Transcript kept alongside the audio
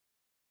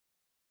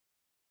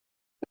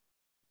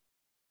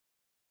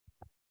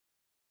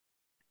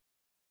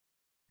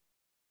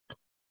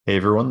Hey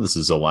everyone, this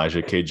is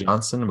Elijah K.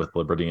 Johnson with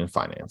Liberty and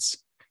Finance.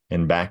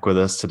 And back with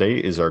us today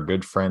is our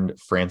good friend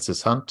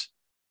Francis Hunt,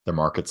 the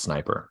market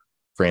sniper.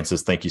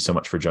 Francis, thank you so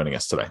much for joining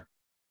us today.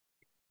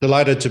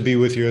 Delighted to be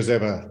with you as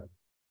ever.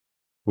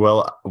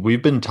 Well,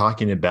 we've been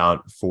talking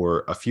about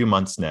for a few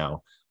months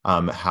now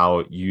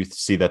how you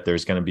see that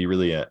there's going to be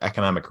really an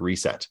economic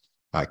reset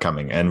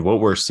coming. And what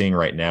we're seeing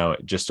right now,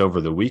 just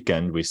over the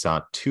weekend, we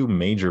saw two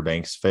major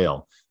banks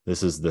fail.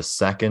 This is the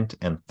second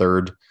and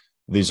third.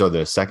 These are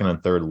the second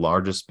and third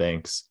largest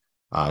banks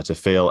to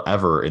fail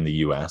ever in the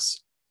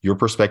US. Your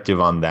perspective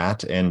on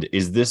that, and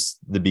is this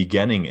the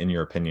beginning, in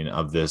your opinion,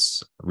 of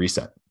this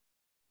reset?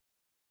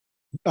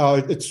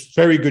 It's a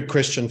very good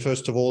question,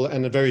 first of all,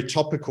 and a very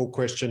topical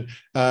question.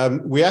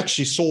 We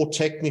actually saw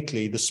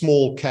technically the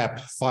small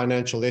cap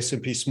financial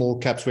S&P small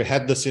caps. We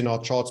had this in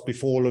our charts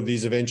before all of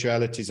these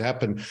eventualities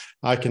happened.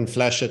 I can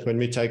flash it when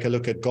we take a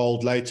look at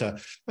gold later.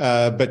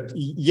 But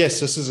yes,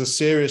 this is a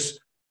serious.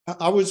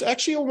 I was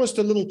actually almost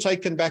a little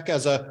taken back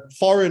as a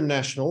foreign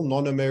national,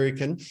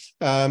 non-American.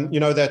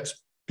 That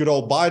good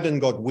old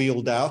Biden got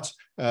wheeled out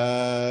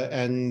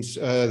and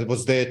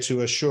was there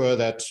to assure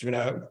that,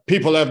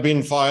 people have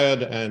been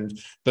fired and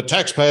the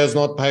taxpayer's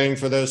not paying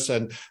for this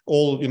and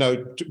all,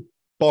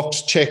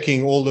 box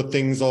checking all the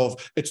things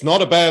of it's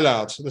not a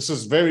bailout. This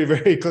is very,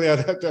 very clear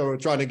that they were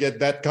trying to get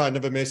that kind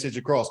of a message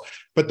across.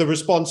 But the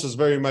response is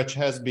very much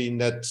has been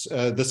that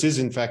this is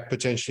in fact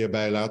potentially a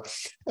bailout.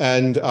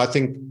 And I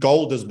think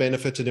gold has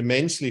benefited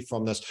immensely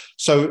from this.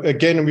 So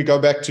again, we go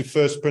back to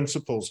first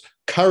principles.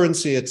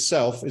 Currency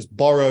itself is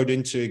borrowed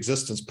into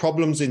existence.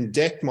 Problems in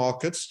debt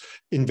markets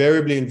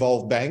invariably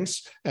involve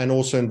banks and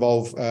also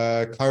involve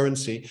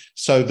currency.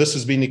 So this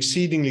has been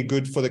exceedingly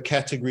good for the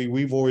category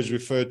we've always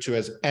referred to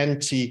as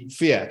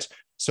anti-fiat.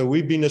 So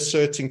we've been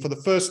asserting for the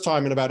first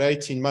time in about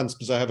 18 months,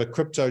 because I have a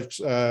crypto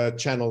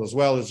channel as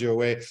well, as you're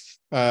aware,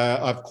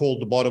 I've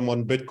called the bottom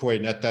on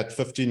Bitcoin at that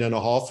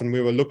 15.5, and we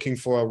were looking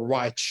for a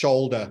right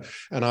shoulder,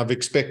 and I've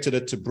expected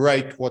it to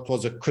break what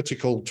was a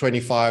critical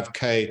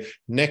 25K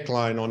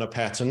neckline on a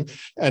pattern.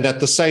 And at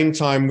the same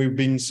time, we've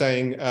been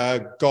saying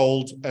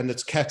gold and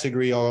its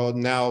category are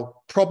now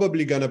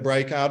probably going to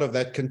break out of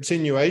that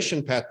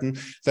continuation pattern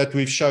that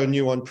we've shown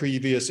you on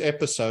previous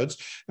episodes.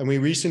 And we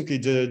recently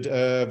did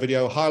a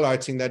video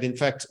highlighting that, in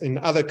fact, in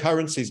other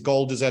currencies,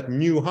 gold is at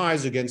new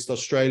highs against the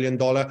Australian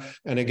dollar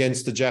and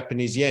against the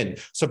Japanese yen.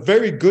 So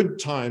very good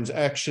times,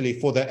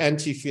 actually, for the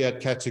anti-fiat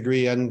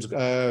category and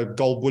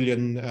gold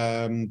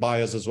bullion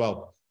buyers as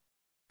well.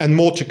 And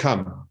more to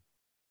come.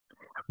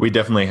 We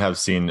definitely have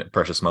seen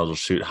precious metals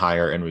shoot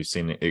higher, and we've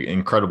seen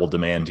incredible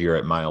demand here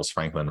at Miles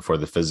Franklin for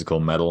the physical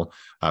metal.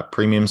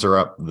 Premiums are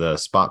up, the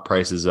spot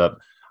price is up.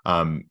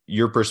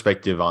 Your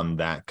perspective on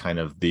that, kind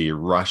of the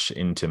rush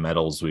into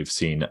metals we've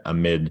seen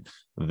amid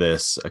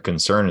this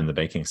concern in the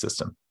banking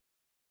system?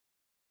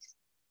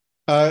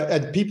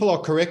 And people are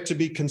correct to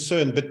be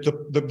concerned, but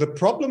the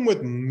problem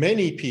with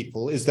many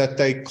people is that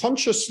they're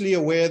consciously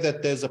aware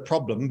that there's a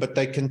problem, but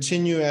they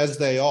continue as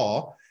they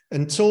are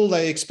until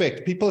they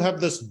expect. People have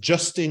this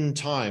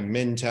just-in-time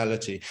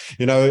mentality.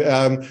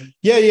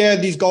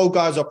 These gold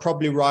guys are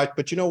probably right,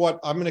 but you know what?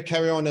 I'm going to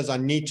carry on as I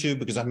need to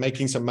because I'm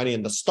making some money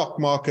in the stock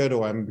market,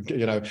 or I'm,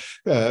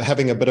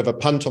 having a bit of a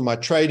punt on my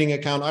trading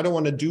account. I don't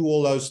want to do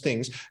all those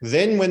things.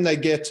 Then when they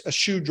get a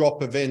shoe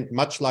drop event,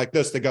 much like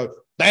this, they go,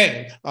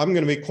 dang, I'm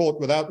going to be caught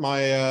without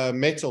my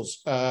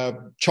metals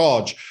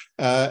charge.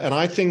 And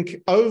I think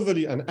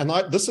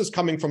this is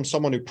coming from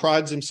someone who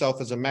prides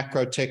himself as a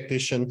macro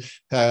technician,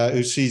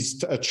 who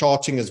sees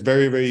charting as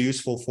very, very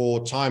useful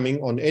for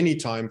timing on any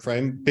time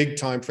frame, big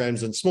time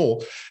frames and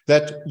small,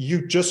 that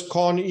you just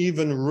can't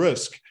even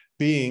risk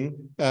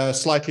being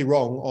slightly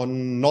wrong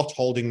on not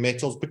holding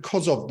metals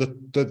because of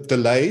the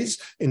delays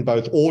in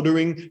both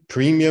ordering,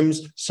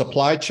 premiums,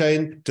 supply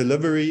chain,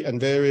 delivery, and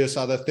various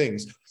other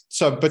things.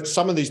 So, but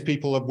some of these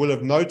people will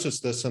have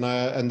noticed this,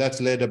 and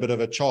that's led a bit of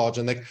a charge,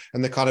 and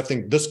they kind of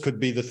think this could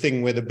be the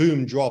thing where the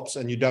boom drops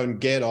and you don't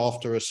get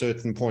after a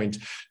certain point.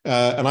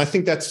 And I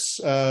think that's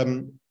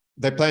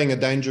they're playing a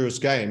dangerous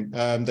game.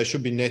 They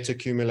should be net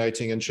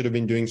accumulating and should have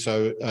been doing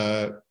so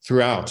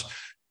throughout,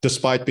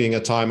 despite being a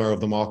timer of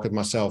the market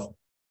myself.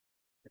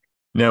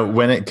 Now,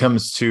 when it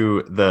comes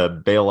to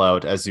the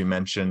bailout, as you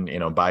mentioned,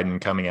 Biden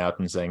coming out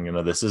and saying,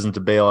 this isn't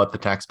a bailout, the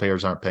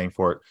taxpayers aren't paying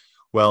for it.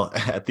 Well,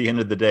 at the end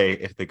of the day,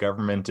 if the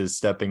government is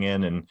stepping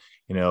in and,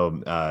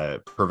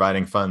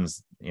 providing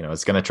funds,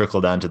 it's going to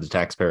trickle down to the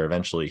taxpayer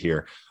eventually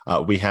here.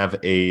 We have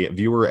a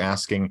viewer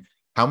asking,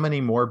 how many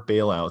more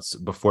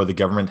bailouts before the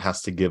government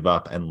has to give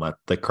up and let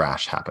the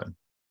crash happen?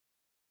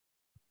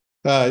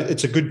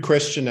 It's a good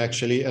question,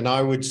 actually. And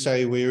I would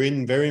say we're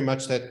in very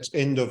much that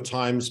end of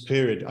times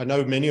period. I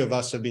know many of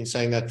us have been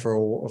saying that for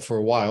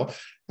a while.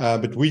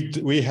 But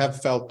we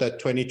have felt that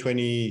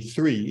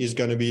 2023 is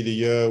going to be the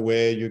year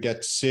where you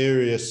get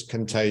serious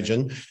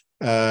contagion.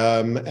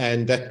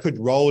 And that could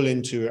roll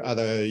into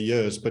other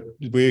years, but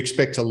we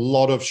expect a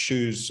lot of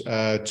shoes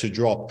to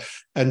drop.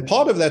 And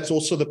part of that's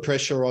also the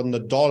pressure on the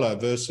dollar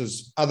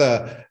versus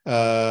other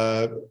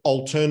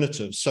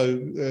alternatives. So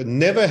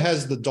never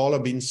has the dollar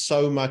been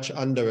so much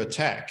under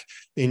attack,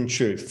 in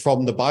truth,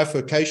 from the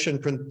bifurcation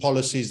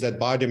policies that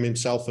Biden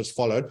himself has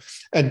followed.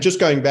 And just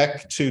going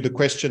back to the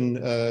question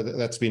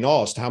that's been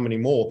asked, how many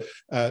more?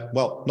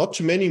 Well, not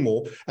too many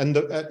more. And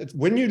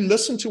when you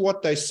listen to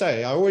what they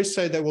say, I always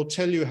say they will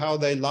tell you how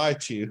they lie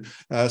to you.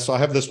 So I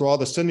have this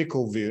rather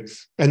cynical view.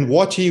 And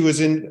what he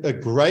was in a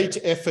great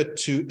effort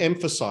to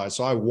emphasize,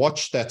 so I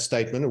watched that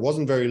statement. It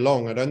wasn't very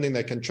long. I don't think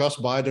they can trust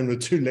Biden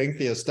with too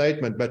lengthy a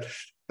statement, but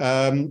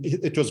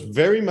it was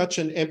very much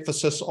an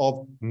emphasis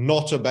of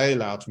not a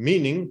bailout,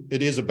 meaning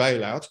it is a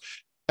bailout.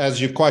 As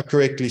you quite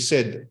correctly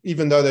said,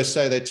 even though they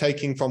say they're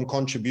taking from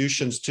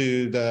contributions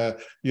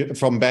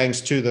from banks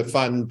to the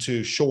fund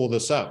to shore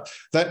this up,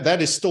 that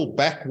is still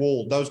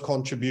backwalled. Those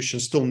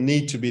contributions still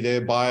need to be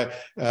there by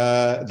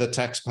the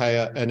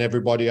taxpayer and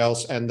everybody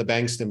else and the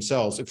banks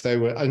themselves. If they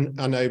were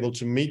unable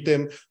to meet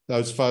them,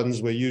 those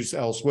funds were used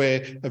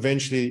elsewhere.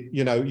 Eventually,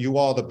 you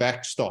are the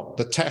backstop.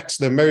 The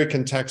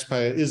American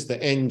taxpayer is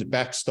the end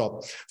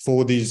backstop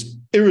for these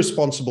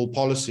irresponsible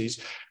policies.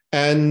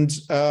 And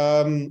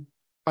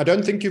I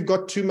don't think you've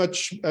got too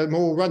much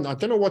more run. I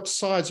don't know what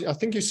size. I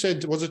think you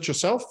said, was it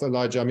yourself,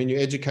 Elijah? I mean, you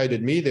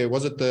educated me there.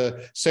 Was it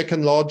the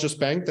second largest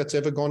bank that's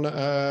ever gone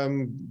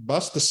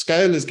bust? The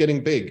scale is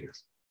getting big.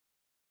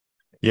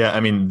 Yeah, I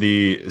mean,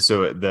 the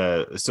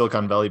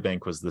Silicon Valley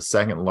Bank was the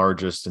second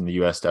largest in the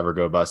U.S. to ever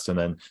go bust, and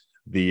then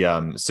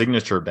the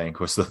Signature Bank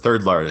was the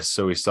third largest.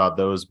 So we saw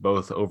those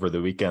both over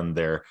the weekend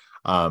there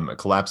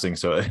collapsing.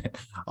 So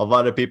a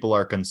lot of people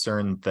are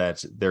concerned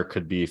that there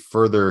could be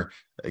further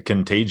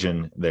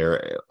contagion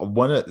there.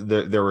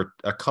 There were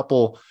a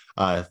couple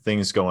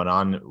things going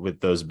on with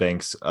those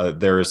banks.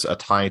 There's a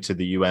tie to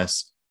the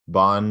U.S.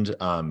 bond,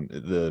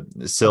 the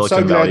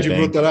Silicon Valley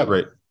Bank,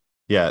 right?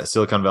 Yeah,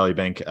 Silicon Valley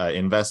Bank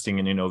investing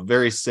in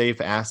very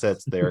safe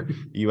assets there,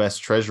 U.S.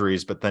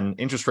 Treasuries, but then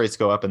interest rates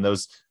go up and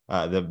those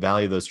the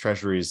value of those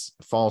Treasuries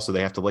fall, so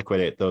they have to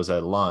liquidate those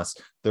at a loss.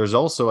 There's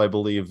also, I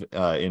believe,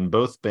 in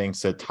both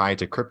banks a tie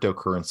to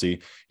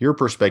cryptocurrency. Your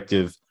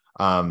perspective,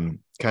 kind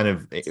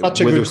of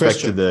with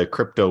respect to the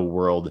crypto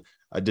world,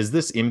 does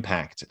this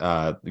impact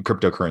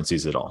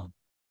cryptocurrencies at all?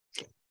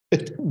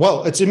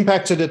 Well, it's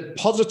impacted it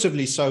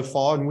positively so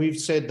far, and we've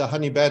said the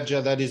honey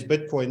badger that is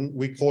Bitcoin,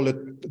 we call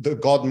it the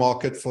God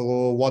market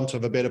for want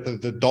of a better,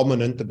 the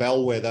dominant, the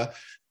bellwether,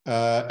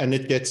 and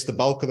it gets the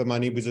bulk of the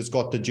money because it's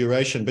got the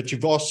duration. But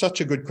you've asked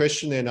such a good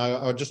question there, and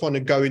I just want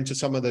to go into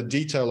some of the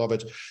detail of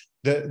it.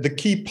 The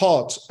key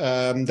part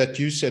that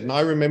you said, and I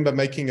remember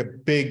making a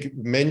big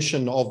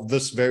mention of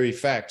this very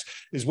fact,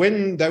 is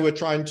when they were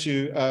trying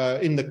to,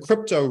 in the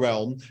crypto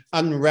realm,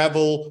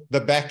 unravel the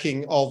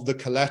backing of the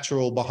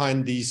collateral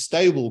behind these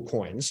stable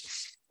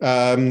coins.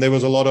 There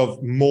was a lot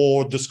of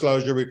more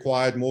disclosure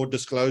required.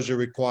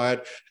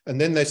 And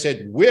then they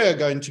said, we're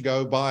going to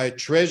go buy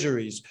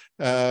treasuries.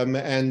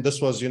 And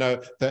this was,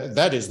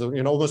 that is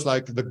almost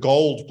like the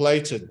gold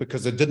plated,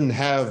 because it didn't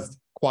have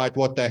quite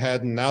what they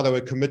had, and now they were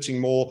committing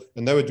more,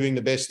 and they were doing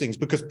the best things,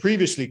 because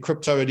previously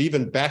crypto had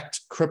even backed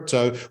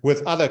crypto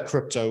with other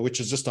crypto, which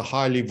is just a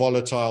highly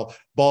volatile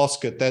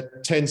basket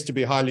that tends to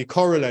be highly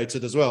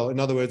correlated as well. In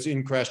other words,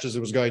 in crashes, it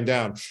was going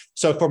down.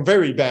 So from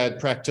very bad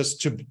practice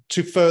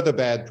to further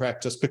bad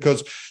practice,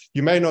 because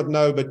you may not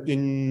know, but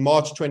in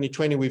March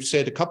 2020, we've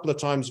said a couple of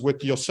times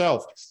with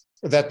yourself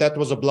that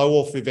was a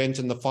blow-off event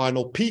in the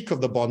final peak of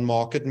the bond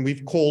market, and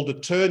we've called a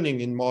turning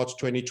in March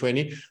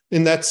 2020.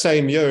 In that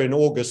same year, in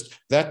August,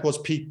 that was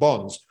peak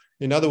bonds.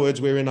 In other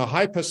words, we're in a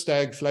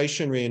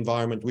hyper-stagflationary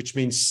environment, which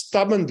means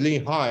stubbornly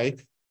high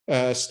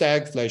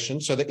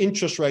stagflation. So the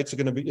interest rates are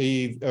going to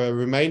be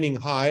remaining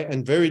high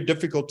and very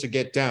difficult to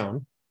get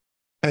down.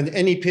 And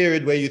any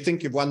period where you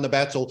think you've won the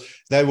battle,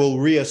 they will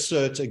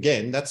reassert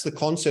again. That's the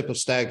concept of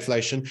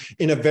stagflation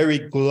in a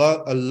very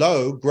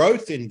low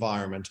growth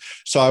environment.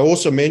 So I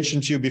also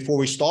mentioned to you before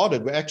we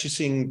started, we're actually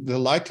seeing the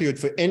likelihood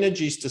for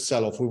energies to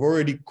sell off. We've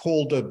already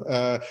called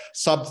a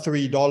sub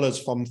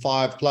 $3 from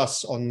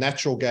 5+ on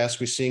natural gas.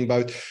 We're seeing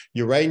both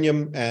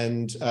uranium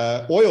and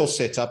oil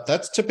set up.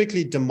 That's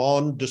typically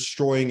demand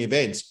destroying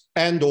events,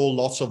 and or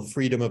loss of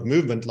freedom of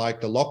movement, like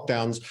the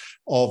lockdowns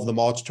of the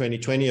March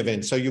 2020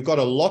 event. So you've got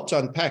a lot to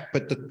unpack,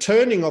 but the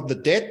turning of the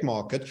debt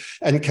market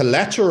and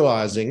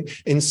collateralizing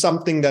in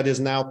something that is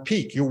now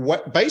peak.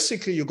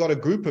 Basically, you've got a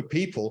group of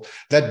people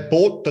that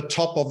bought the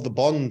top of the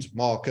bond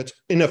market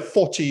in a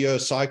 40-year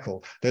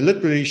cycle. They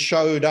literally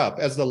showed up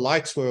as the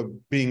lights were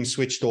being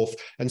switched off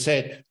and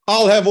said,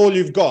 I'll have all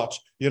you've got.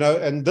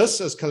 And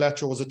this as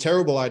collateral was a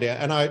terrible idea.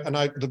 And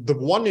the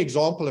one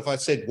example, if I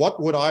said,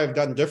 what would I have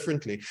done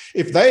differently?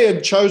 If they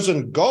had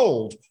chosen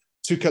gold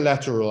to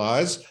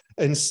collateralize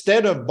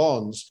instead of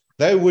bonds,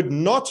 they would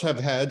not have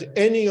had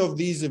any of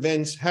these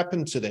events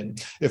happen to them.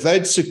 If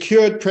they'd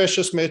secured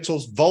precious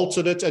metals,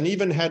 vaulted it, and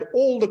even had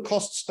all the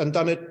costs and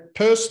done it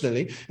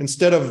personally,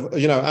 instead of,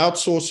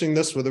 outsourcing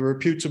this with a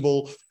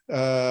reputable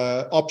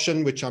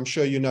option, which I'm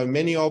sure you know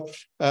many of,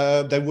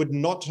 they would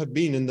not have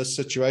been in this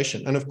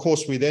situation. And of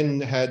course, we then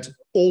had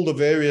all the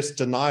various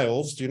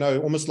denials, you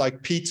know, almost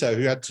like Peter,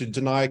 who had to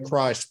deny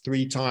Christ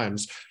 3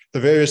 times, the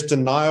various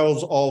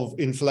denials of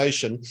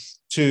inflation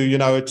to, you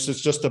know, it's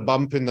just a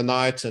bump in the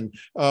night, and,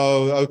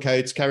 oh, okay,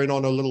 it's carrying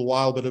on a little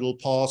while, but it'll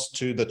pass,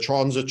 to the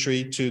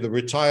transitory, to the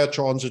retire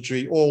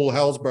transitory, all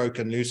hell's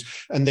broken loose,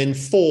 and then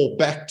 4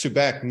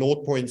 back-to-back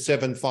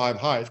 0.75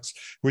 hikes,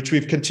 which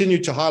we've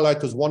continued to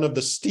highlight as one of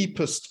the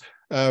steepest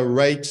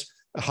rate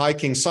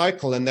hiking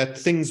cycle, and that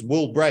things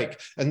will break.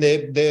 And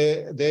their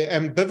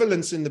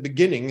ambivalence in the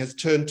beginning has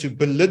turned to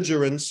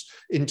belligerence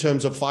in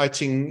terms of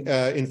fighting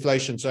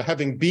inflation. So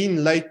having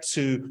been late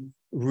to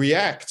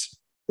react,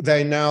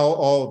 they now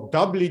are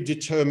doubly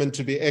determined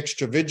to be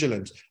extra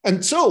vigilant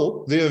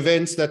until the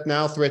events that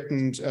now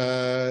threatened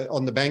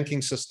on the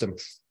banking system.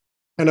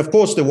 And of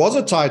course, there was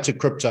a tie to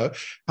crypto.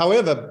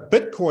 However,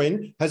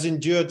 Bitcoin has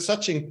endured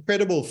such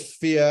incredible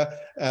fear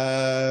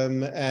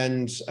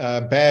and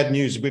bad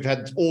news. We've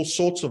had all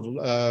sorts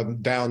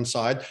of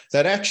downside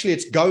that actually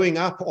it's going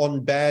up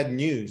on bad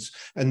news.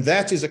 And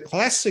that is a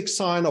classic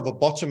sign of a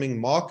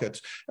bottoming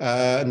market.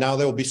 Now,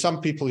 there will be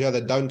some people here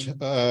that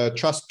don't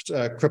trust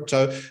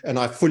crypto, and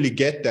I fully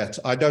get that.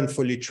 I don't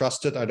fully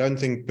trust it. I don't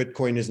think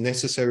Bitcoin is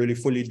necessarily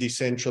fully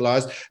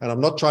decentralized, and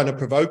I'm not trying to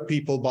provoke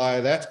people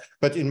by that.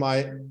 But in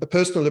my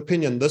personal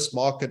opinion, this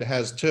market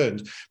has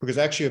turned, because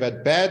actually you've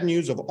had bad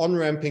news of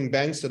on-ramping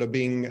banks that are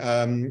being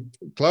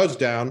closed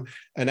down,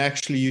 and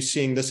actually you're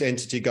seeing this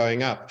entity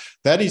going up.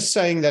 That is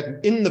saying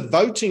that in the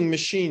voting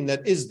machine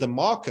that is the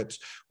market,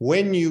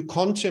 when you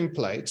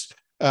contemplate,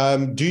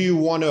 do you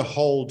want to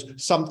hold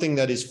something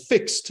that is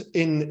fixed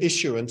in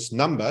issuance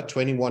number,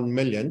 21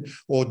 million,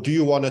 or do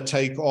you want to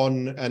take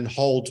on and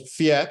hold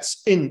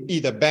fiats in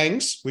either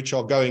banks, which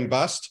are going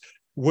bust,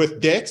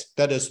 with debt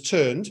that has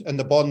turned and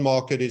the bond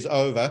market is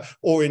over,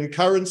 or in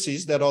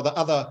currencies that are the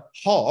other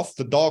half,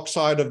 the dark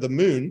side of the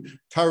moon,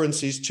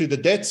 currencies to the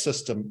debt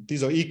system?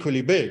 These are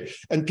equally big.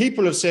 And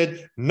people have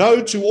said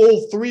no to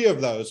all 3 of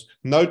those: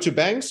 no to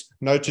banks,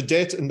 no to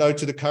debt, and no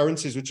to the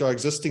currencies, which are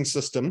existing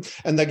system.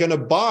 And they're going to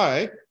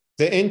buy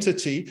the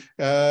entity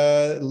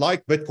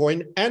like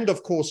Bitcoin and,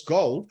 of course,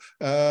 gold.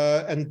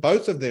 And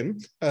both of them,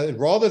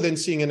 rather than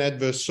seeing an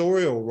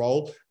adversarial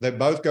role, they're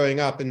both going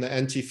up in the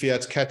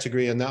anti-fiat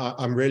category. And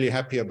I'm really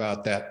happy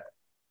about that.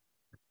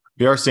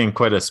 We are seeing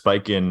quite a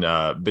spike in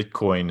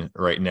Bitcoin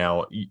right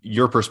now.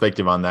 Your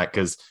perspective on that,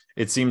 because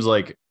it seems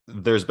like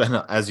there's been,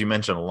 as you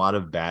mentioned, a lot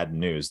of bad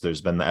news.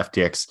 There's been the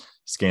FTX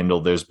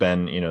scandal. There's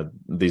been, you know,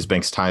 these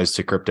banks' ties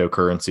to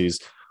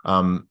cryptocurrencies.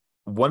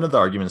 One of the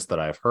arguments that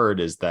I've heard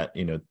is that,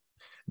 you know,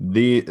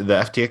 the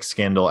FTX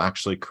scandal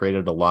actually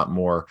created a lot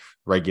more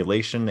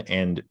regulation,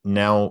 and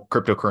now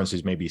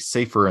cryptocurrencies may be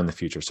safer in the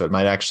future. So it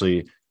might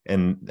actually,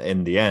 in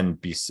the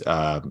end, be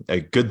a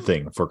good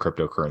thing for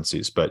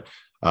cryptocurrencies. But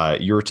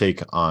your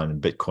take on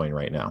Bitcoin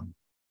right now?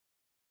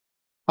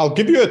 I'll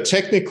give you a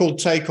technical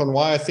take on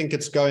why I think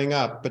it's going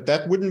up, but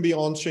that wouldn't be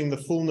answering the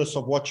fullness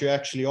of what you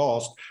actually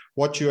asked.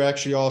 What you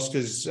actually ask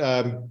is,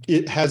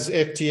 it has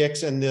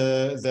FTX and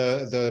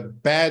the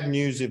bad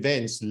news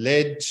events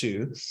led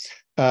to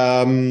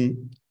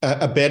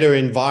a better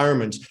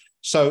environment?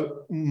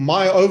 So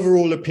my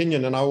overall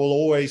opinion, and I will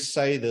always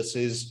say this,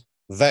 is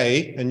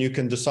they, and you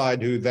can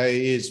decide who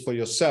they is for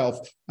yourself.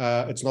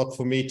 It's not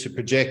for me to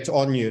project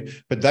on you,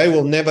 but they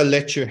will never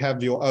let you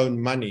have your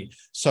own money.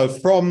 So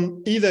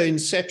from either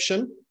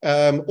inception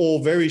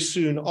or very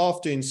soon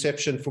after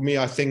inception, for me,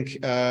 I think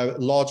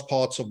large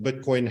parts of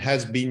Bitcoin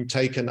has been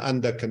taken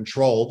under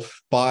control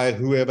by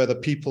whoever the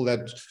people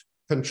that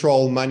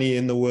control money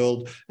in the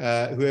world,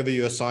 whoever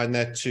you assign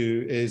that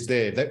to is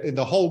there.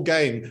 The whole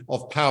game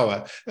of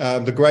power,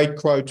 the great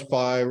quote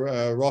by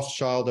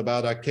Rothschild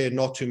about "I care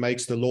not who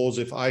makes the laws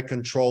if I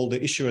control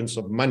the issuance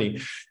of money,"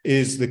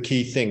 is the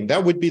key thing.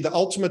 That would be the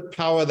ultimate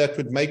power that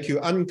would make you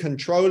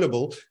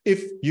uncontrollable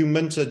if you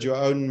minted your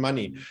own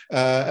money.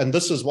 And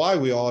this is why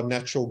we are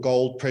natural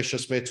gold,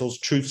 precious metals,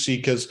 truth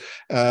seekers,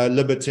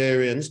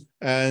 libertarians.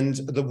 And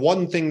the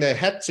one thing they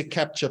had to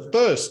capture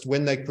first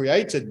when they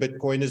created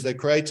Bitcoin is they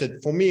created,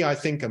 for me, I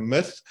think, a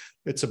myth.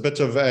 It's a bit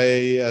of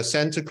a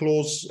Santa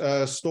Claus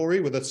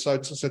story with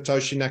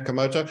Satoshi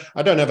Nakamoto.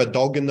 I don't have a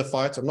dog in the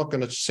fight. I'm not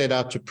going to set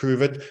out to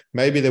prove it.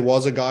 Maybe there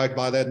was a guy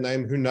by that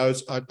name. Who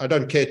knows? I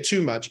don't care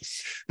too much.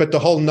 But the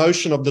whole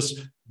notion of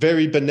this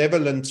very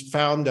benevolent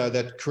founder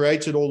that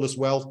created all this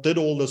wealth, did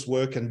all this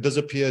work, and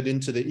disappeared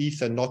into the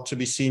ether, not to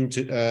be seen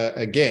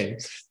again,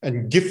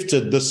 and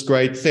gifted this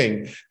great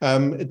thing.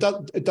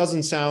 It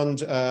doesn't sound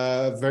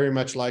very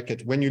much like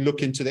it. When you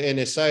look into the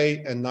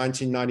NSA in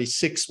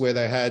 1996, where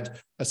they had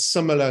a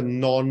similar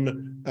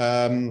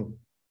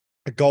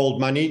gold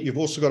money. You've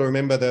also got to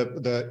remember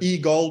the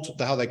e-gold,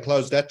 how they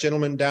closed that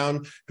gentleman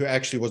down, who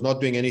actually was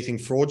not doing anything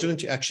fraudulent.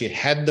 He actually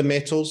had the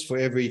metals for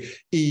every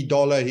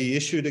e-dollar he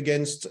issued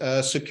against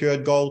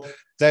secured gold.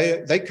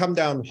 They come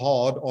down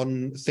hard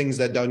on things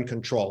they don't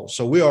control.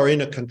 So we are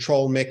in a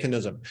control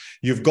mechanism.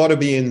 You've got to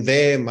be in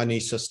their money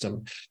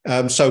system.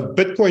 So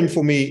Bitcoin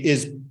for me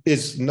is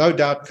is no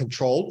doubt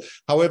controlled.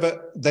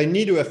 However, they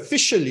need to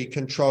officially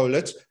control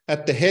it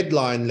at the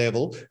headline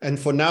level. And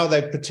for now,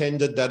 they've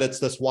pretended that it's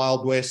this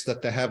Wild West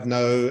that they have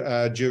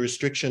no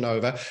jurisdiction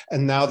over.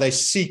 And now they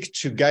seek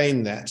to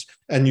gain that.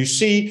 And you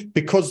see,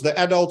 because the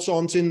adults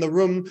aren't in the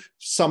room,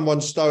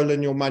 someone's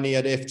stolen your money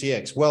at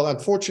FTX. Well,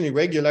 unfortunately,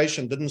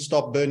 regulation didn't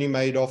stop Bernie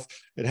Madoff.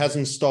 It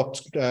hasn't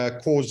stopped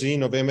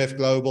Corzine of MF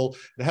Global.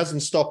 It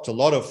hasn't stopped a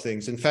lot of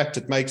things. In fact,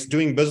 it makes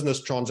doing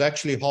business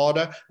transactionally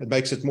harder. It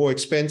makes it more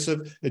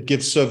expensive. It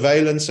gives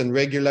surveillance and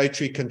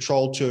regulatory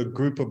control to a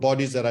group of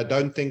bodies that I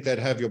don't think that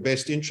have your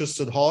best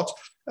interests at heart.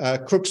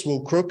 Crooks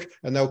will crook,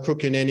 and they'll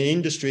crook in any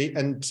industry.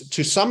 And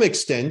to some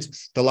extent,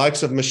 the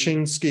likes of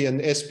Mashinsky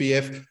and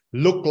SBF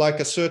look like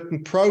a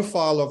certain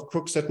profile of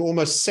crooks that were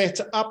almost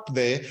set up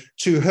there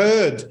to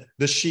herd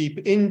the sheep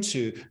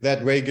into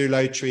that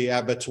regulatory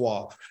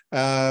abattoir.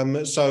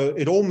 So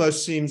it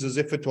almost seems as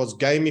if it was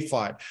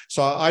gamified.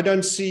 So I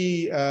don't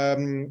see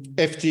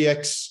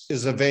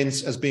FTX's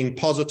events as being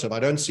positive. I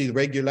don't see the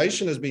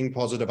regulation as being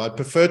positive. I'd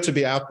prefer to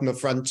be out in the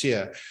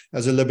frontier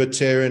as a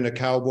libertarian, a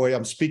cowboy.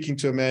 I'm speaking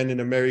to a man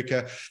in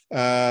America,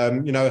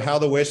 you know, how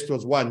the West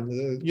was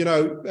won.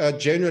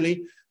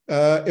 Generally,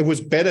 it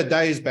was better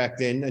days back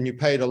then, and you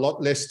paid a lot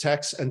less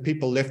tax, and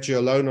people left you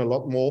alone a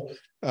lot more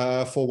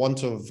for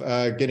want of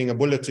getting a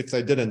bullet if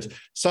they didn't.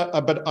 So,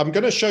 but I'm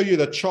going to show you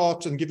the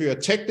chart and give you a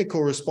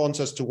technical response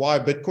as to why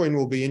Bitcoin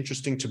will be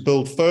interesting to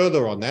build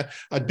further on that.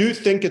 I do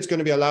think it's going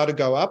to be allowed to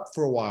go up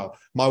for a while.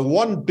 My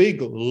one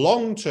big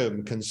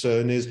long-term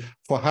concern is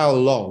for how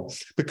long?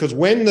 Because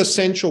when the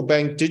central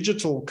bank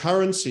digital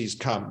currencies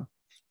come,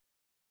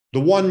 the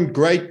one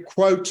great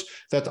quote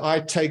that I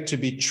take to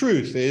be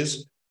truth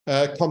is,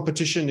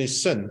 competition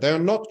is sin. They are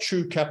not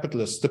true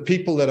capitalists. The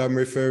people that I'm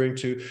referring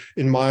to,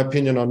 in my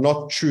opinion, are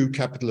not true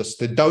capitalists.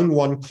 They don't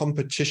want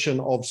competition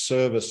of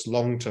service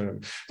long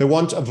term. They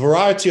want a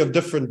variety of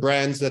different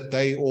brands that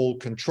they all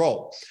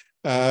control.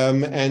 I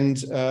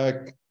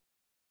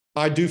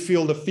do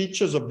feel the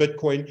features of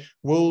Bitcoin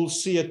will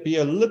see it be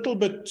a little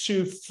bit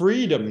too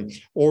freedom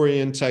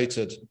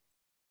orientated,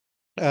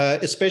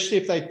 especially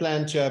if they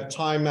plan to have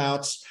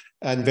timeouts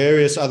and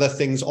various other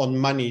things on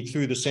money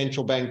through the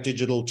central bank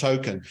digital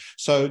token.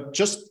 So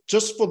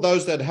just for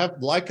those that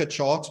have like a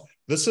chart,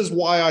 this is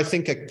why I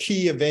think a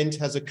key event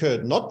has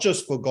occurred, not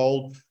just for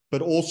gold,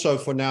 but also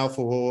for now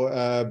for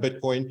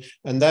Bitcoin,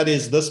 and that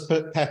is this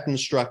pattern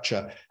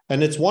structure.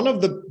 And it's one of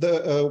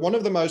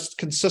the most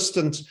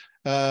consistent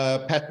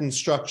pattern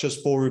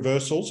structures for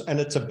reversals, and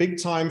it's a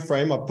big time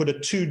frame. I put a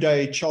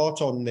 2-day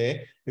chart on there,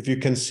 if you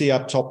can see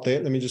up top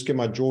there. Let me just get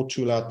my draw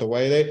tool out the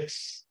way there.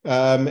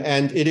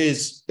 And it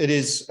is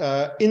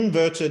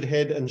inverted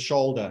head and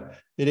shoulder.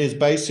 It is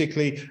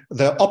basically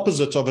the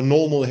opposite of a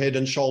normal head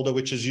and shoulder,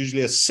 which is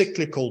usually a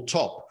cyclical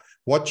top.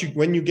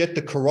 When you get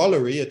the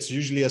corollary, it's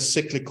usually a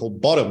cyclical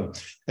bottom.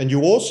 And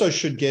you also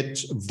should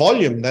get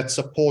volume that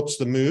supports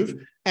the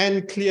move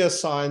and clear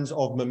signs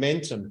of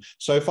momentum.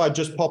 So if I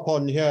just pop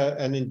on here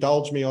and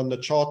indulge me on the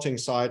charting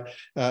side,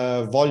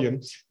 volume,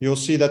 you'll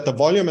see that the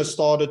volume has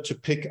started to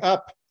pick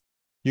up.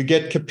 You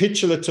get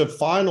capitulative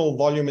final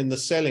volume in the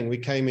selling. We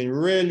came in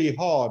really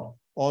hard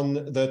on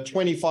the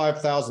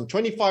 25,000.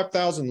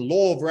 25,000,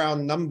 law of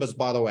round numbers,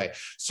 by the way.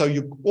 So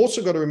you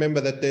also got to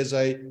remember that there's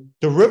a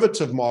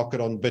derivative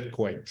market on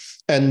Bitcoin,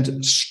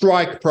 and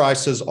strike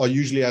prices are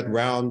usually at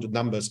round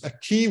numbers. A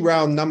key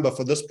round number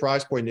for this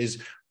price point is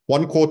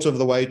 1/4 of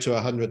the way to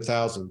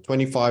 100,000,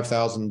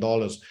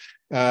 $25,000.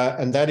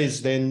 And that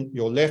is then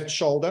your left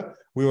shoulder.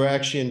 We were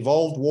actually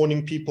involved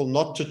warning people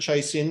not to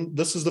chase in.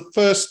 This is the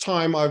first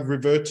time I've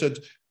reverted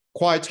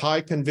quite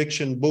high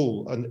conviction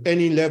bull on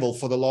any level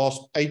for the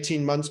last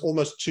 18 months,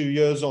 almost 2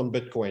 years on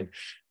Bitcoin.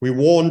 We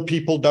warn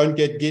people, don't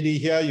get giddy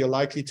here. You're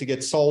likely to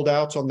get sold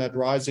out on that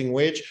rising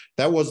wedge.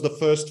 That was the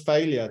first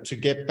failure to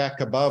get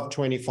back above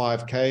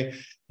 25K.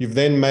 You've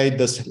then made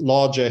this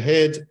larger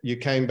head. You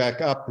came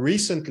back up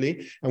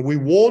recently, and we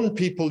warn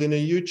people in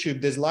a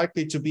YouTube, there's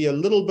likely to be a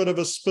little bit of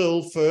a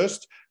spill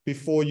first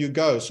before you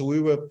go. So we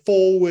were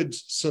forward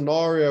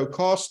scenario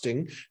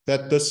casting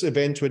that this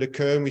event would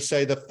occur. And we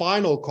say the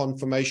final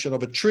confirmation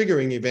of a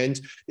triggering event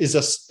is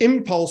an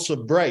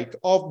impulsive break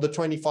of the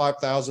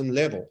 25,000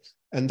 level.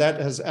 And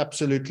that has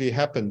absolutely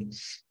happened.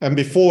 And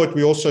before it,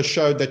 we also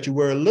showed that you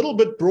were a little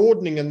bit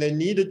broadening and there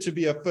needed to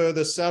be a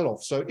further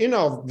sell-off. So in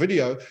our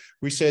video,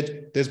 we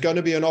said there's going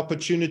to be an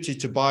opportunity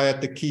to buy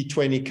at the key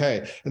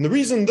 20K. And the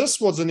reason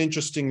this was an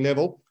interesting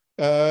level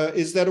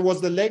is that it was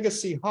the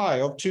legacy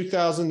high of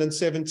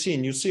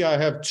 2017. You see, I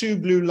have two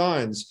blue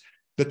lines,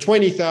 the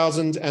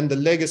 20,000 and the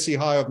legacy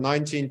high of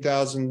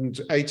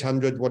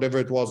 19,800, whatever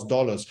it was,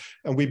 dollars.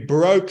 And we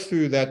broke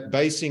through that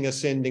basing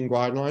ascending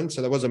grind line.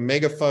 So there was a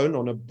megaphone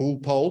on a bull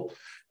pole.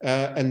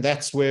 And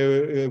that's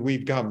where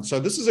we've come. So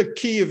this is a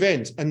key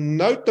event. And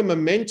note the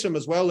momentum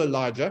as well,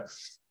 Elijah.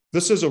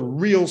 This is a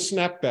real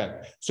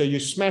snapback. So you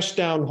smashed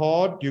down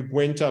hard, you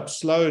went up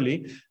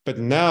slowly, but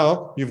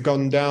now you've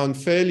gone down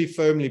fairly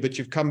firmly, but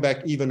you've come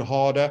back even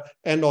harder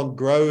and on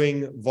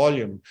growing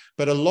volume.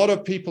 But a lot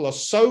of people are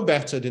so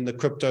battered in the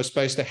crypto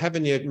space, they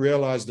haven't yet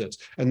realized it.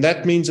 And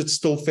that means it's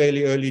still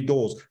fairly early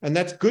doors. And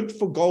that's good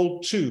for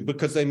gold too,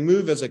 because they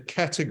move as a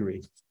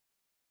category.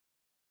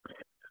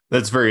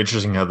 That's very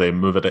interesting how they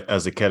move it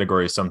as a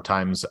category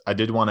sometimes. I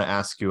did want to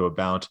ask you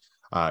about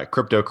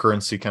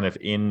cryptocurrency kind of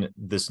in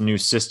this new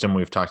system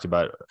we've talked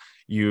about.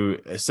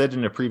 You said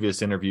in a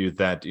previous interview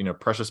that,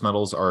 precious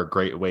metals are a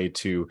great way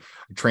to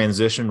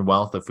transition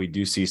wealth if we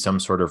do see some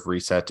sort of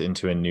reset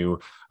into a new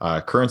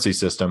currency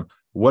system.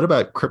 What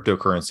about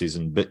cryptocurrencies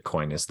and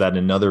Bitcoin? Is that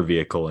another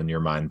vehicle in your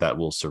mind that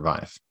will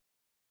survive?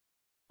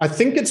 I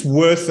think it's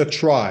worth a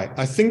try.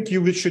 I think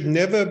you should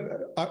never...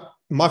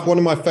 one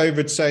of my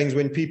favorite sayings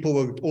when people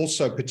were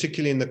also,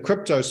 particularly in the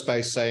crypto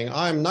space, saying,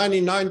 I'm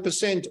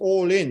 99%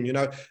 all in,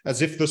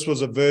 as if this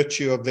was a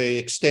virtue of the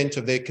extent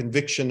of their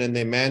conviction and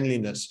their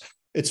manliness.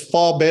 It's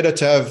far better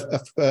to have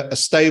a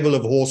stable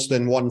of horse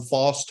than one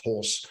fast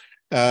horse.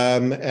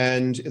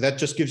 And that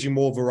just gives you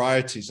more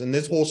varieties. And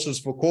there's horses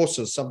for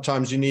courses.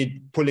 Sometimes you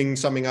need pulling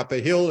something up a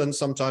hill, and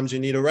sometimes you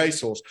need a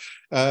racehorse.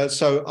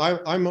 So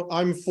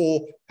I'm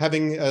for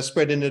having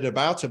spreading it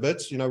about a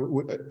bit,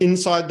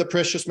 inside the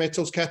precious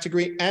metals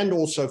category and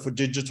also for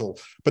digital.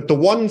 But the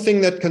one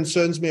thing that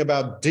concerns me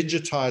about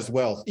digitized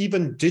wealth,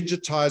 even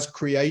digitized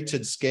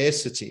created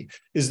scarcity,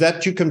 is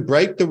that you can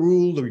break the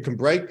rule, or you can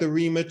break the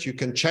remit, you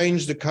can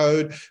change the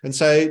code and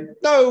say,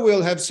 no,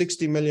 we'll have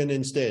 60 million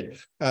instead.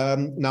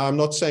 Now, I'm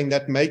not saying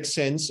that makes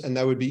sense and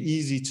that would be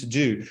easy to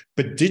do,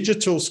 but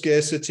digital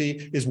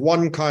scarcity is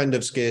one kind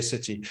of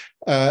scarcity.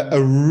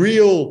 A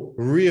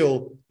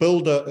real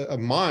build a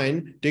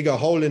mine, dig a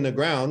hole in the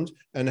ground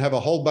and have a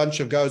whole bunch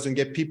of goes and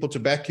get people to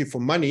back you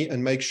for money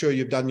and make sure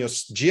you've done your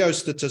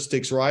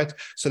geostatistics right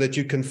so that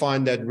you can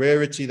find that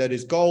rarity that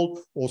is gold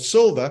or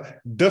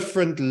silver.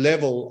 Different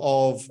level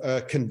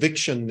of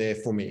conviction there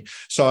for me.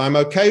 So I'm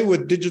okay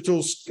with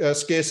digital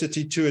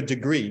scarcity to a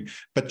degree,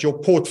 but your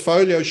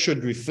portfolio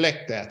should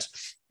reflect that.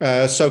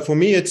 So for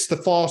me, it's the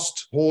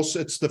fast horse,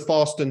 it's the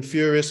fast and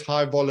furious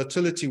high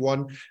volatility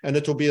one, and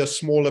it'll be a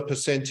smaller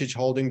percentage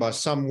holding by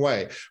some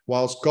way.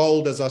 Whilst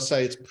gold, as I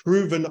say, it's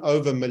proven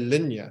over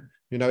millennia.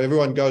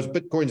 Everyone goes,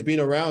 Bitcoin's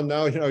been around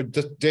now, a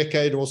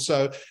decade or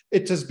so.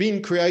 It has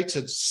been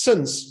created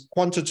since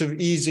quantitative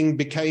easing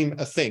became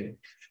a thing.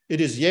 It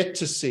is yet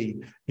to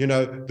see,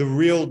 the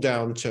real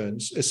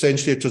downturns.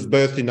 Essentially, it was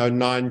birthed in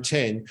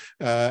 2009-10,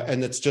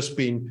 and it's just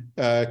been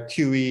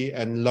QE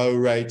and low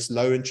rates,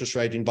 low interest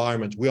rate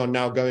environment. We are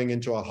now going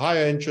into a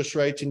higher interest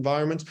rate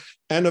environment.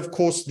 And of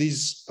course,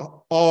 these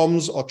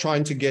arms are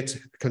trying to get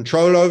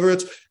control over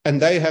it,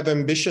 and they have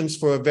ambitions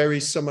for a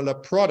very similar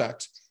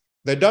product.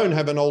 They don't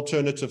have an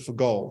alternative for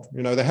gold.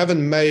 They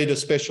haven't made a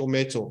special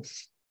metal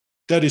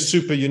that is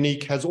super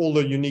unique, has all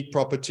the unique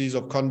properties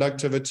of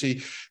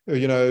conductivity,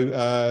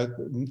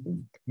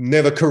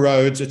 never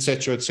corrodes,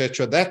 etc.,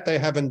 etc. That they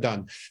haven't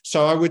done.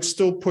 So I would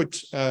still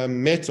put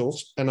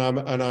metals, and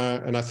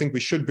I think we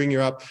should bring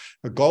you up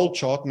a gold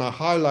chart, and I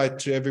highlight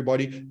to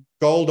everybody,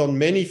 gold on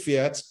many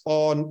fiats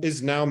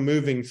is now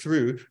moving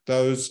through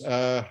those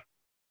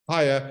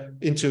higher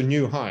into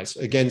new highs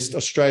against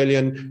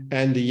Australian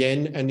and the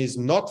yen, and is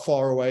not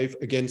far away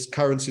against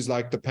currencies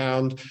like the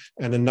pound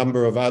and a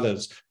number of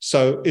others.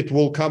 So it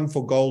will come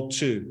for gold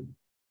too.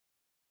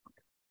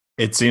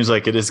 It seems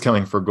like it is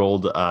coming for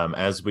gold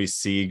as we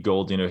see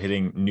gold,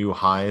 hitting new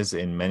highs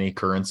in many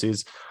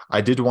currencies. I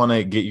did want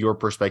to get your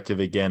perspective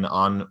again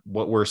on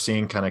what we're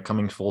seeing kind of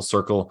coming full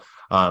circle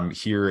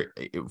here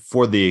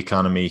for the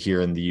economy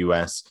here in the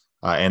US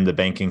and the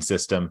banking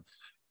system.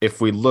 If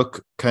we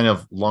look kind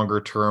of longer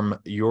term,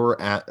 your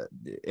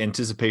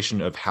anticipation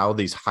of how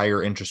these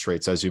higher interest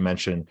rates, as you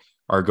mentioned,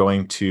 are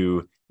going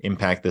to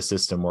impact the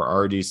system. We're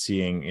already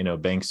seeing,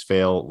 banks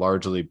fail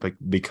largely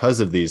because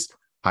of these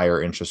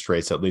higher interest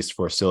rates, at least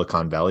for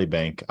Silicon Valley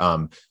Bank.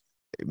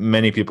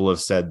 Many people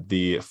have said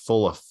the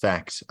full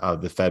effect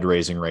of the Fed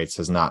raising rates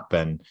has not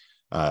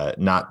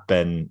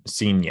been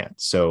seen yet.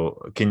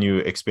 So can you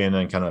expand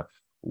on kind of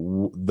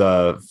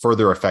the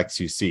further effects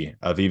you see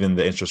of even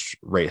the interest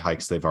rate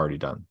hikes they've already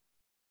done?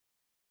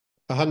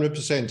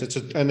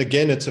 100%. And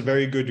again, it's a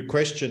very good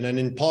question. And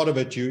in part of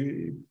it,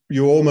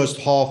 you're almost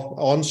half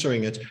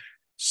answering it.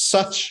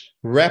 Such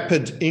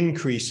rapid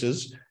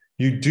increases,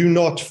 you do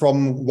not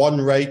from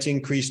one rate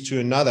increase to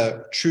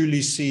another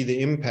truly see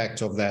the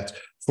impact of that.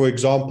 For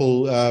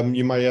example,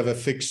 you may have a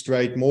fixed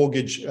rate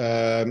mortgage,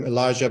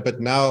 Elijah,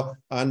 but now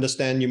I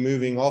understand you're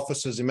moving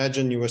offices.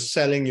 Imagine you were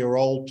selling your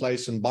old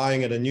place and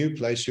buying at a new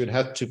place. You'd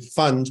have to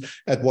fund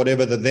at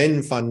whatever the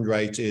then fund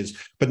rate is.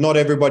 But not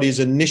everybody is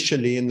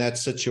initially in that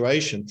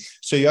situation.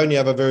 So you only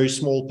have a very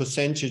small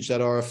percentage that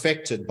are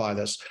affected by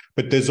this.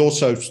 But there's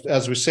also,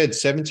 as we said,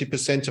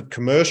 70% of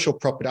commercial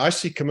property. I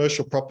see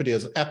commercial property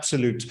as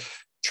absolute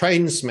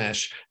train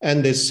smash,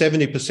 and there's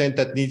 70%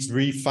 that needs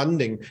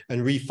refunding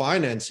and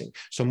refinancing.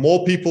 So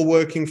more people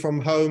working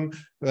from home.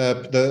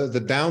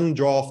 The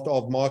downdraft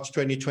of March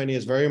 2020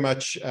 is very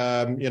much,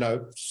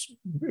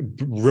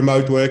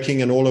 remote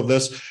working and all of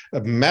this, a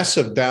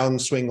massive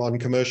downswing on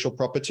commercial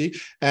property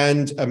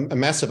and a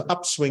massive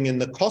upswing in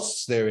the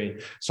costs therein.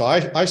 So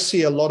I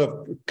see a lot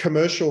of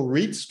commercial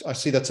REITs. I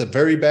see that's a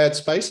very bad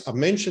space. I've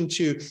mentioned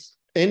to you,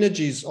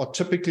 energies are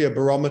typically a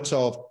barometer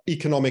of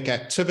economic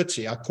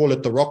activity. I call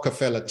it the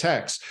Rockefeller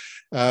tax.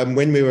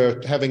 When we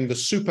were having the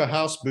super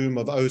house boom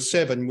of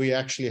 2007, we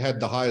actually had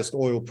the highest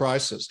oil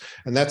prices.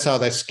 And that's how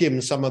they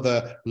skim some of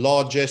the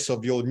largesse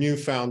of your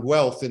newfound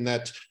wealth in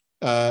that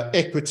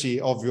equity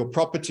of your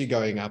property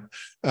going up.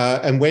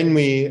 And when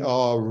we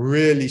are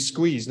really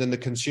squeezed and the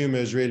consumer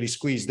is really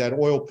squeezed, that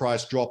oil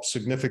price drops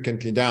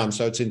significantly down.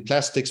 So it's in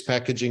plastics,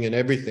 packaging, and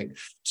everything.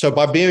 So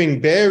by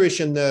being bearish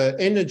in the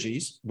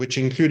energies, which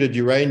included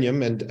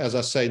uranium and, as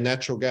I say,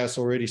 natural gas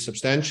already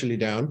substantially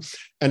down,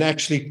 and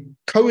actually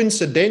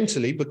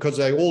coincidentally, because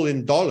they're all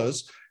in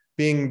dollars,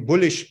 being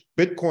bullish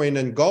Bitcoin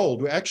and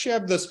gold, we actually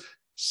have this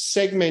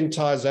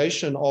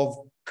segmentization of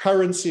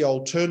currency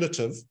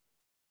alternative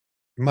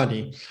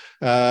money,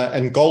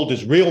 and gold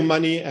is real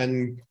money,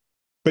 and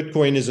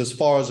Bitcoin is, as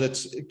far as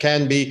it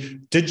can be,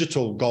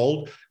 digital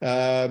gold.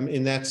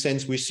 In that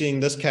sense, we're seeing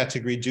this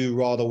category do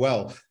rather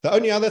well. The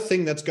only other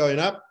thing that's going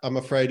up, I'm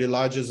afraid,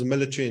 Elijah, is the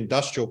military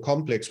industrial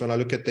complex when I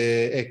look at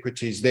their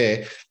equities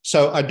there.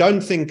 So I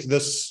don't think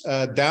this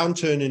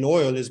downturn in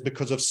oil is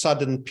because of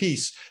sudden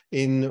peace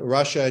in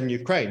Russia and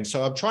Ukraine.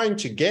 So I'm trying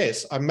to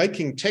guess, I'm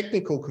making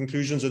technical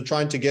conclusions and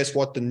trying to guess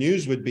what the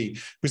news would be,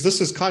 because this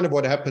is kind of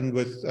what happened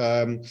with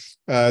the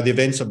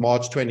events of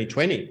March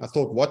 2020. I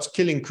thought, what's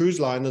killing cruise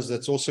liners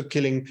that's also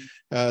killing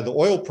the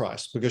oil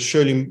price? Because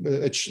surely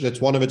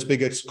that's one of its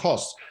biggest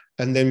costs.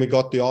 And then we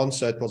got the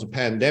answer, it was a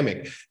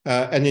pandemic.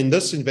 And in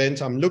this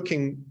event, I'm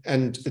looking,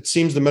 and it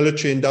seems the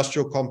military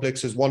industrial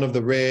complex is one of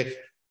the rare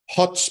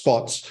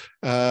hotspots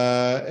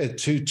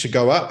to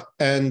go up,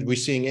 and we're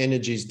seeing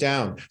energies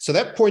down. So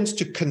that points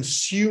to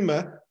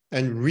consumer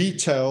and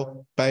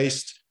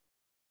retail-based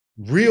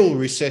real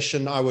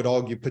recession, I would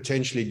argue,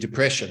 potentially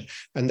depression.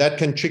 And that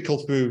can trickle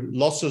through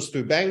losses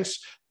through banks.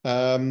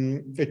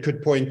 It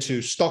could point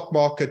to stock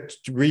market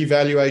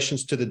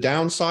revaluations to the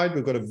downside.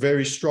 We've got a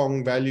very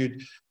strong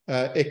valued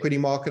equity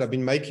market. I've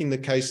been making the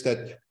case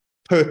that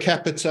per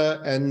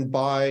capita and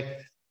by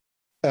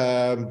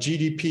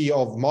GDP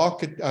of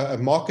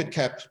market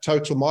cap,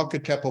 total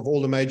market cap of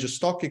all the major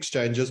stock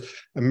exchanges,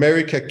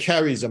 America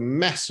carries a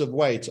massive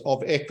weight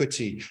of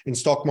equity in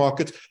stock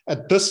markets.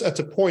 At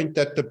a point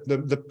that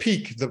the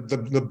peak,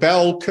 the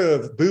bell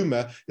curve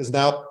boomer is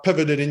now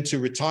pivoted into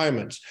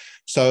retirement.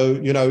 So,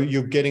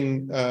 you're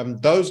getting,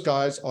 those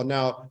guys are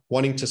now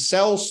wanting to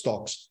sell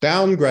stocks,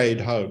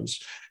 downgrade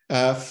homes,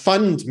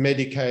 fund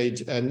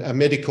Medicaid and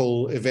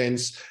medical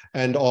events,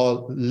 and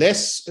are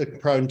less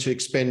prone to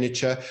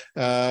expenditure,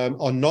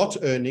 are not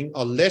earning,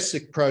 are less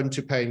prone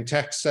to paying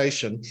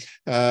taxation,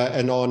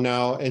 and are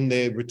now in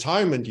their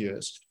retirement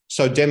years.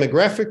 So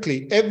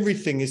demographically,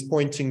 everything is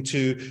pointing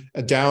to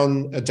a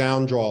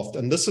downdraft.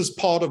 And this is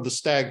part of the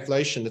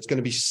stagflation. It's going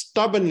to be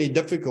stubbornly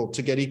difficult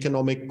to get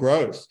economic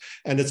growth,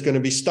 and it's going to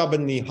be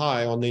stubbornly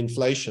high on the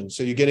inflation.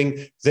 So you're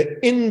getting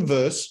the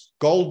inverse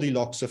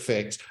Goldilocks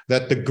effect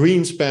that the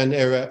Greenspan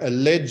era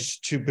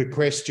alleged to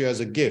bequest you as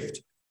a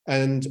gift.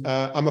 And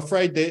I'm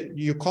afraid that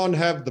you can't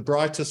have the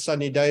brightest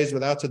sunny days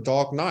without a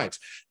dark night.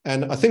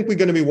 And I think we're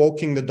going to be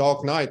walking the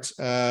dark night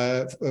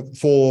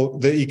for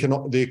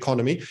the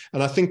economy.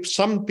 And I think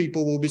some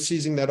people will be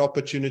seizing that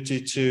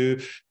opportunity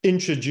to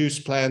introduce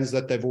plans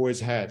that they've always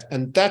had.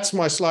 And that's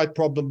my slight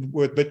problem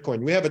with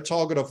Bitcoin. We have a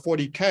target of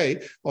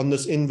 40K on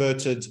this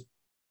inverted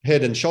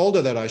head and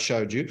shoulder that I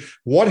showed you.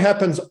 What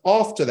happens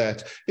after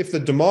that? If the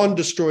demand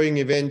destroying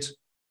event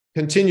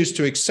continues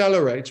to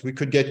accelerate, we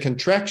could get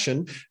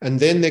contraction, and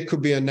then there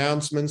could be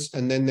announcements,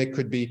 and then there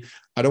could be,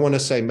 I don't want to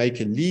say make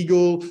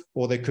illegal,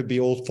 or there could be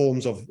all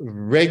forms of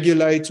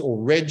regulate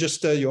or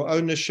register your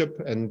ownership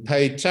and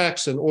pay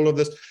tax and all of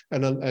this.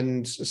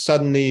 And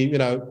suddenly,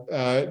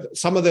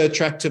 some of the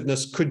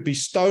attractiveness could be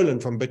stolen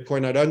from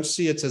Bitcoin. I don't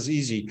see it as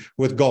easy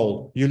with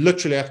gold. You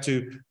literally have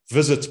to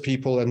visit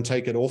people and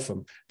take it off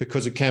them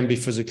because it can be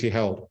physically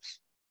held.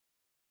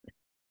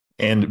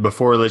 And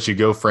before I let you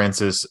go,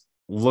 Francis,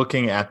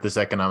 looking at this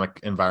economic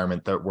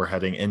environment that we're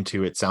heading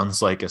into, it sounds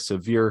like a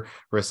severe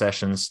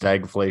recession,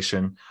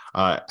 stagflation.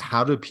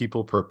 How do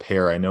people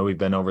prepare? I know we've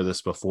been over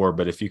this before,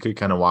 but if you could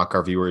kind of walk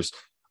our viewers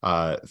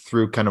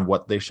through kind of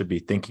what they should be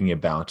thinking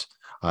about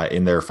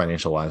in their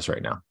financial lives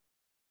right now.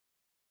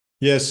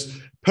 Yes,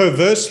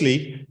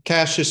 perversely,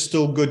 cash is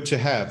still good to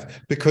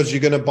have because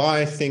you're going to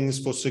buy things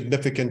for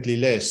significantly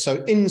less.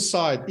 So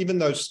inside, even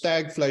though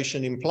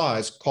stagflation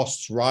implies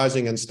costs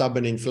rising and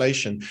stubborn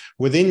inflation,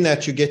 within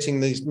that you're getting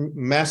these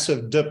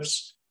massive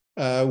dips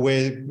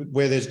where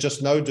there's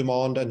just no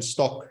demand and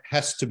stock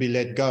has to be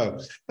let go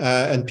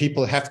and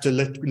people have to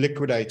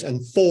liquidate,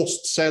 and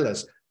forced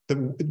sellers.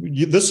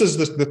 This is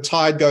the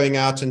tide going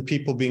out and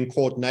people being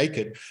caught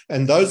naked.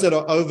 And those that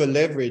are over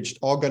leveraged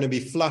are going to be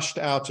flushed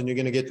out, and you're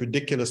going to get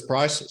ridiculous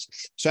prices.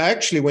 So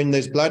actually, when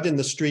there's blood in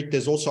the street,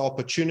 there's also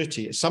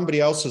opportunity. Somebody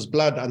else's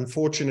blood,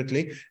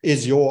 unfortunately,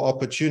 is your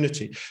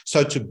opportunity.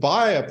 So to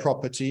buy a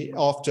property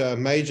after a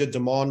major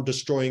demand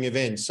destroying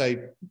event, say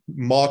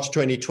March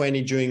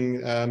 2020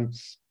 during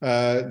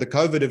the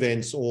COVID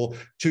events, or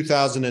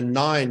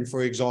 2009,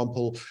 for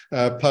example,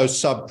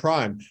 post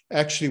subprime,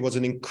 actually was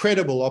an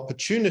incredible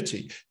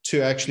opportunity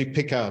to actually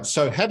pick out.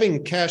 So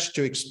having cash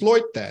to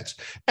exploit that,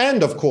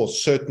 and of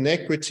course certain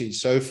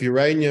equities. So if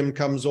uranium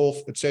comes off,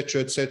 et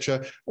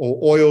cetera, or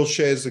oil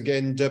shares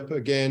again dip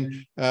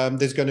again,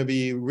 there's going to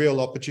be real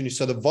opportunity.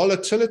 So the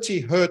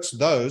volatility hurts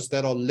those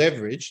that are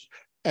leveraged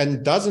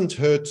and doesn't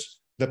hurt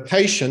the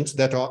patient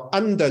that are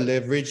under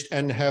leveraged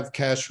and have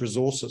cash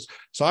resources.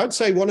 So I'd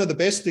say one of the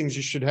best things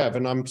you should have,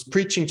 and I'm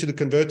preaching to the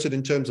converted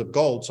in terms of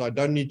gold, so I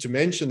don't need to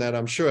mention that,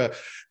 I'm sure,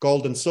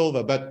 gold and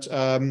silver, but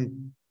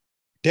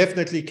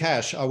definitely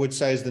cash, I would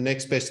say, is the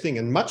next best thing.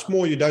 And much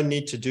more you don't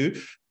need to do,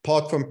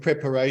 apart from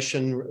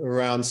preparation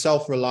around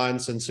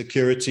self-reliance and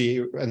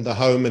security and the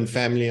home and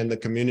family and the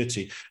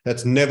community.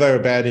 That's never a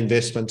bad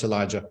investment,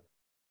 Elijah.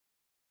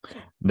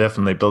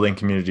 Definitely. Building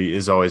community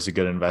is always a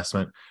good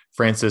investment.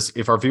 Francis,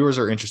 if our viewers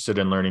are interested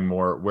in learning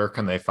more, where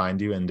can they find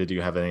you? And did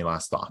you have any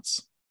last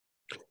thoughts?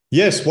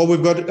 Yes, well,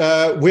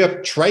 we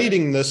are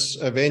trading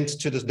this event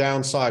to the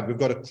downside. We've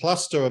got a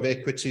cluster of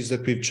equities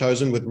that we've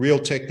chosen with real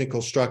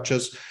technical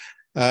structures.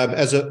 Our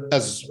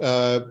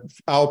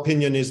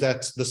opinion is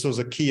that this was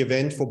a key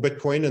event for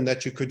Bitcoin, and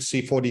that you could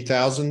see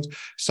 40,000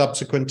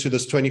 subsequent to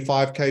this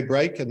 25K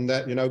break, and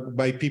that,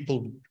 may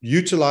people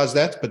utilize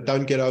that, but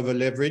don't get over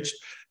leveraged.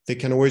 There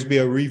can always be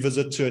a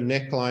revisit to a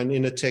neckline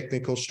in a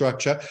technical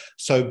structure.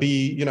 So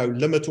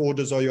limit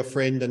orders are your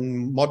friend,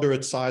 and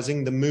moderate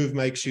sizing. The move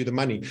makes you the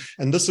money.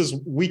 And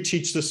we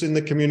teach this in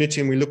the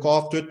community, and we look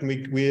after it.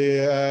 And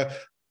we're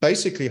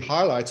basically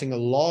highlighting a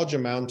large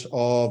amount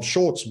of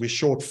shorts. We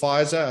short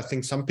Pfizer. I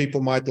think some people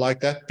might like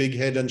that, big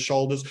head and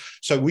shoulders.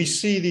 So we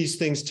see these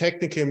things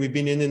technically, and we've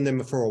been in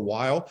them for a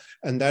while.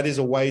 And that is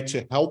a way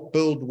to help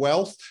build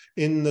wealth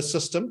in the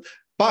system.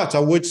 But I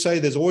would say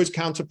there's always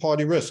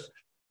counterparty risk.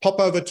 Pop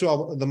over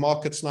to the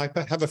Market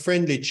Sniper, have a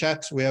friendly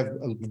chat. We have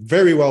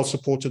very well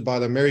supported by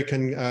the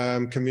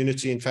American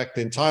community. In fact,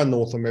 the entire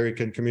North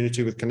American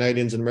community, with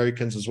Canadians and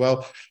Americans as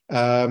well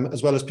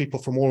as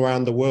people from all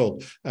around the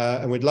world.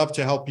 And we'd love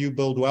to help you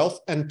build wealth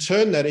and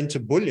turn that into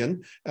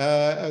bullion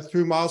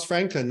through Miles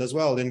Franklin as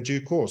well in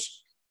due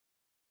course.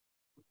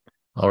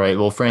 All right.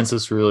 Well,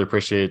 Francis, we really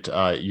appreciate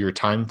your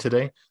time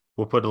today.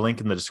 We'll put a link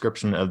in the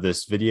description of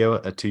this video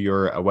to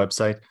your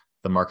website,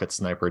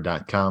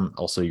 themarketsniper.com,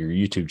 also your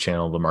YouTube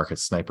channel, The Market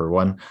Sniper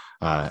 1.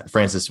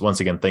 Francis, once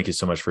again, thank you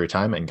so much for your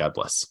time, and God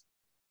bless.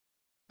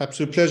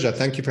 Absolute pleasure.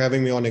 Thank you for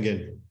having me on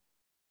again.